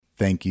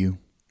Thank you.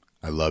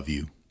 I love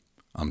you.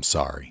 I'm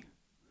sorry.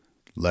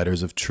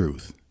 Letters of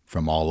truth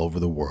from all over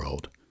the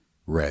world,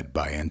 read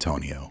by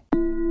Antonio.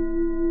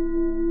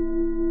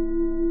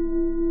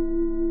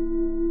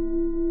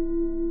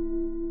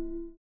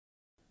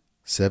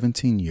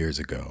 "17 years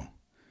ago,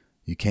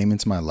 you came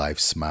into my life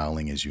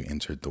smiling as you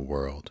entered the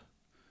world.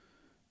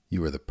 You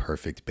were the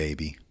perfect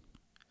baby.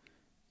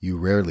 You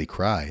rarely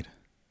cried.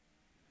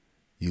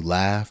 You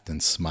laughed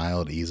and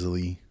smiled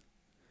easily.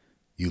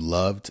 You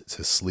loved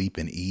to sleep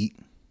and eat,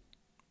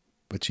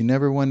 but you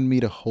never wanted me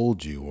to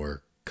hold you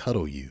or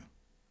cuddle you.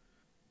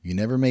 You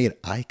never made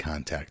eye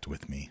contact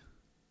with me.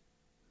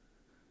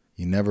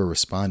 You never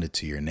responded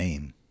to your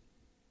name.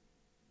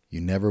 You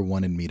never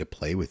wanted me to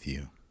play with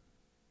you.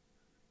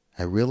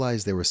 I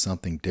realized there was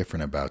something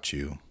different about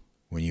you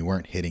when you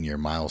weren't hitting your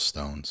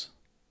milestones.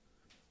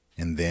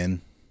 And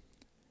then,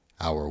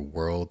 our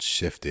world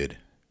shifted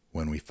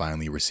when we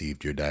finally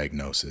received your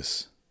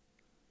diagnosis.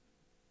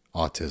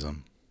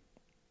 Autism.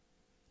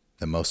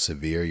 The most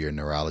severe your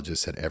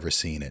neurologist had ever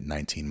seen at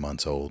 19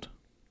 months old.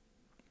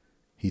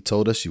 He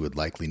told us you would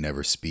likely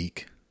never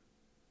speak,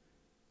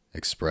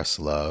 express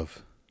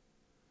love,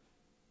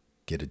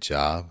 get a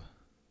job,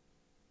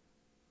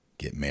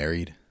 get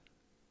married.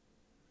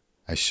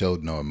 I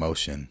showed no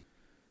emotion,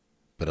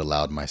 but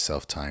allowed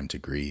myself time to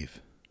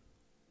grieve.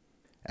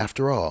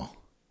 After all,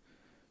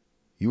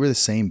 you were the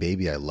same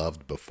baby I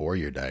loved before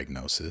your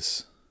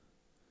diagnosis,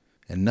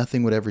 and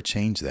nothing would ever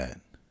change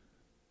that.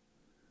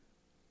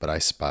 But I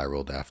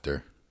spiraled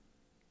after.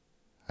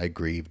 I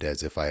grieved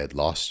as if I had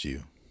lost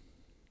you,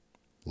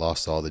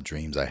 lost all the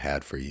dreams I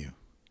had for you.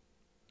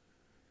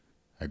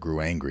 I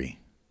grew angry.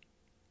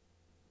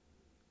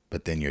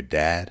 But then your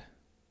dad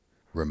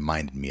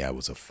reminded me I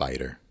was a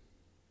fighter.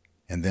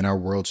 And then our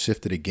world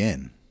shifted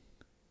again,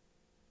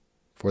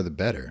 for the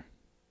better.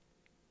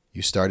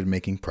 You started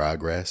making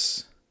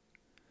progress.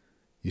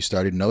 You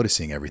started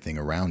noticing everything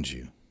around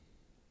you.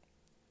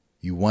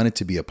 You wanted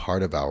to be a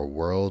part of our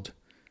world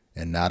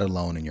and not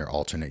alone in your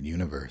alternate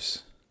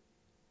universe.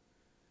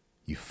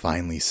 You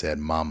finally said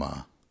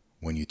mama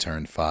when you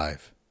turned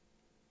 5.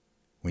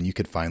 When you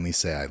could finally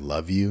say I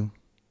love you,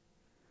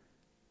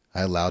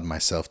 I allowed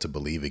myself to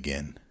believe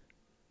again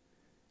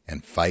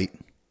and fight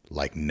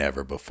like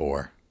never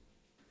before.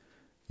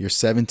 You're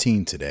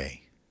 17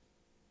 today,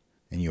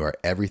 and you are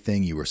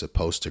everything you were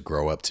supposed to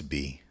grow up to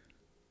be.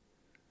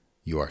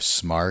 You are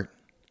smart.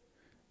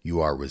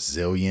 You are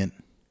resilient.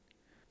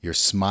 Your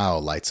smile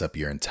lights up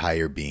your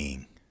entire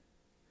being.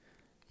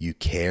 You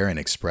care and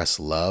express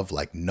love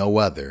like no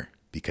other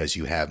because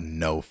you have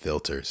no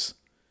filters.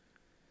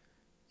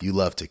 You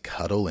love to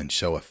cuddle and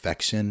show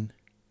affection.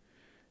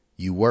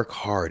 You work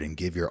hard and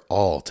give your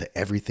all to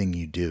everything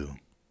you do.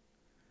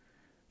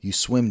 You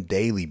swim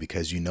daily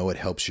because you know it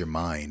helps your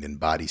mind and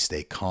body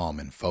stay calm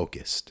and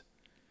focused.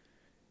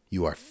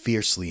 You are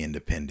fiercely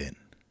independent.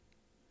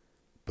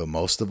 But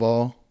most of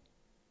all,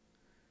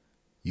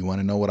 you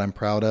want to know what I'm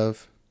proud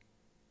of?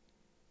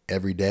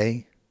 Every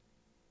day,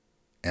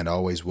 and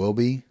always will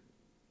be,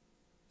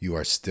 you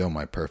are still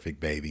my perfect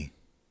baby,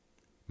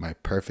 my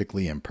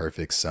perfectly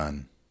imperfect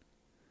son.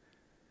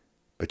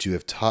 But you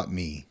have taught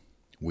me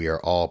we are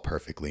all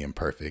perfectly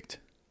imperfect.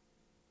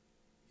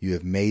 You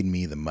have made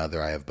me the mother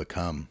I have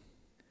become.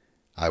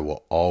 I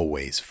will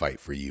always fight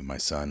for you, my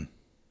son.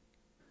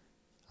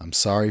 I'm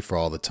sorry for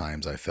all the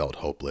times I felt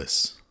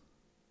hopeless,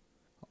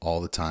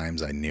 all the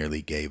times I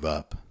nearly gave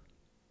up.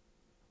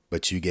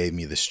 But you gave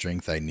me the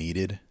strength I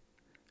needed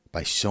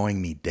by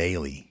showing me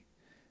daily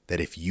that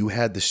if you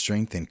had the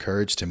strength and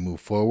courage to move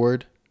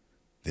forward,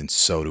 then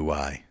so do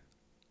I.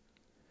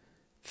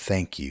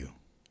 Thank you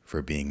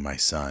for being my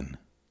son,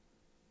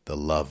 the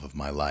love of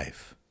my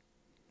life.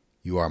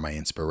 You are my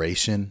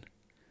inspiration,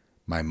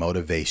 my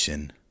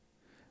motivation,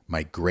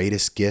 my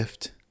greatest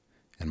gift,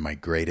 and my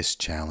greatest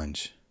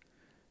challenge.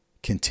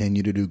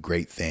 Continue to do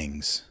great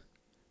things,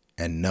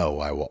 and know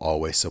I will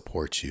always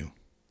support you,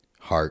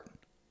 heart,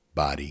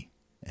 body,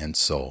 and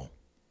soul.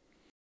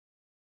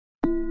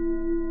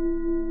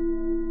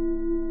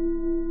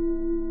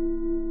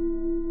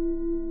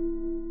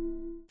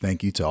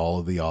 Thank you to all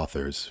of the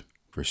authors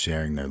for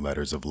sharing their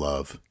letters of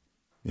love.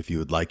 If you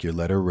would like your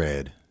letter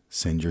read,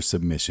 send your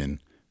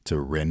submission to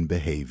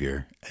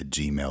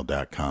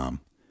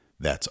renbehavior@gmail.com.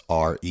 That's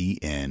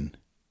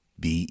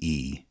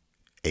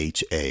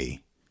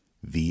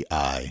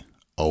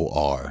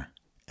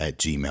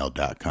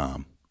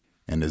RENBEHAVIOR@gmail.com.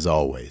 And as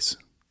always,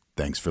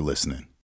 thanks for listening.